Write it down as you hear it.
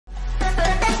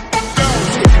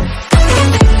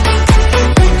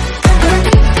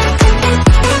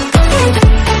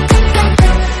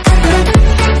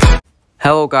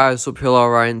Hello guys, hope you're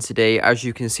alright, and today, as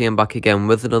you can see, I'm back again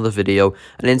with another video,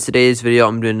 and in today's video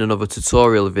I'm doing another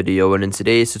tutorial video, and in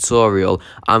today's tutorial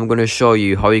I'm going to show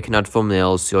you how you can add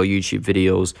thumbnails to your YouTube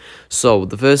videos. So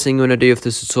the first thing you're going to do with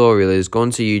this tutorial is go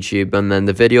onto YouTube, and then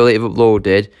the video that you've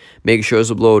uploaded, make sure it's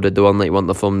uploaded the one that you want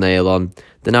the thumbnail on.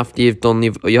 Then after you've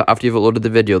uploaded the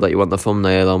video that you want the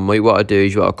thumbnail on, what you want to do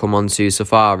is you want to come onto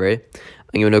Safari,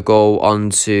 and you're going to go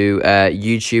onto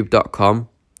youtube.com.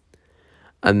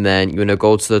 And then you're going to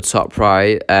go to the top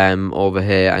right over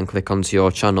here and click onto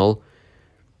your channel,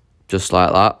 just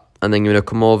like that. And then you're going to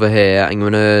come over here and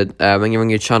you're going to, when you're on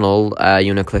your channel, you're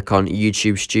going to click on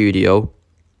YouTube Studio.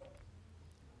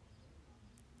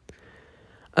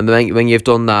 And then when you've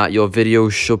done that, your video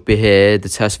should be here, the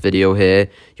test video here.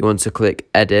 You want to click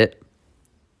Edit.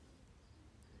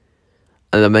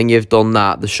 And then when you've done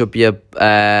that, there should be a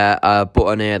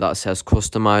button here that says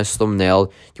Customize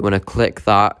Thumbnail. You want to click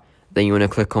that. Then you want to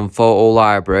click on Photo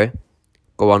Library,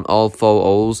 go on All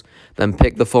Photos, then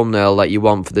pick the thumbnail that you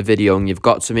want for the video, and you've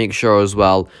got to make sure as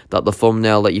well that the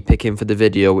thumbnail that you're picking for the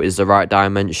video is the right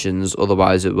dimensions,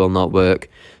 otherwise it will not work.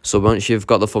 So once you've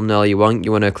got the thumbnail you want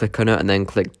to click on it and then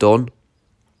click Done.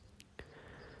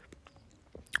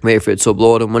 Wait for it to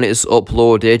upload, and when it's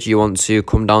uploaded, you want to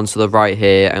come down to the right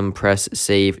here and press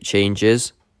Save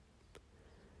Changes.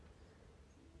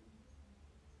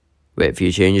 Wait for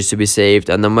your changes to be saved,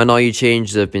 and then when all your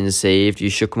changes have been saved, you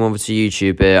should come over to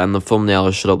YouTube here and the thumbnail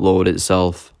should upload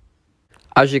itself.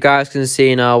 As you guys can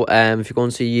see now, if you go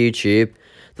onto YouTube,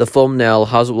 the thumbnail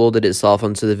has uploaded itself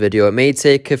onto the video. It may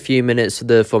take a few minutes for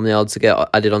the thumbnail to get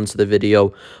added onto the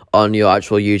video on your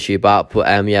actual YouTube app, but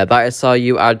yeah, that is how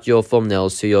you add your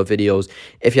thumbnails to your videos.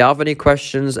 If you have any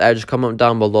questions, just comment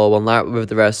down below, and like with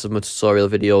the rest of my tutorial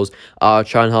videos, I'll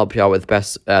try and help you out with the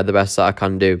best that I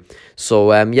can do.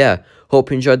 So yeah,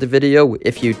 hope you enjoyed the video.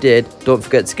 If you did, don't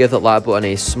forget to give that like button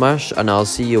a smash, and I'll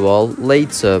see you all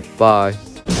later. Bye.